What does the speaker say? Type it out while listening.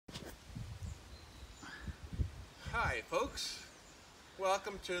Hi folks,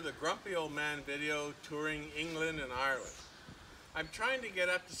 welcome to the Grumpy Old Man video touring England and Ireland. I'm trying to get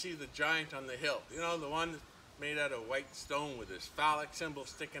up to see the giant on the hill, you know, the one that's made out of white stone with this phallic symbol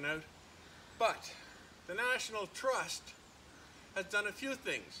sticking out. But the National Trust has done a few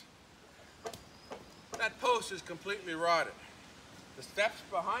things. That post is completely rotted. The steps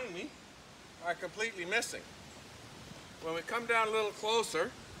behind me are completely missing. When we come down a little closer,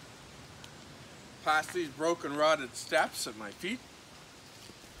 past these broken rotted steps at my feet,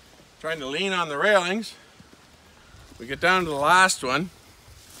 trying to lean on the railings, we get down to the last one.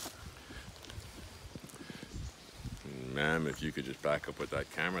 Ma'am, if you could just back up with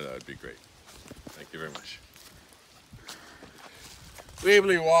that camera, that would be great. Thank you very much.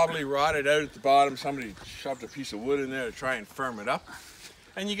 Wibbly wobbly rotted out at the bottom. Somebody shoved a piece of wood in there to try and firm it up.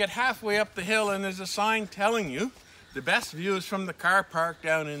 And you get halfway up the hill and there's a sign telling you the best view is from the car park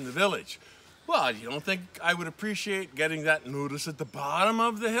down in the village. Well, you don't think I would appreciate getting that notice at the bottom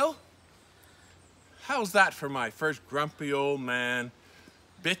of the hill? How's that for my first grumpy old man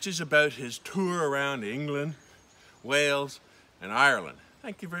bitches about his tour around England, Wales, and Ireland?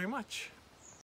 Thank you very much.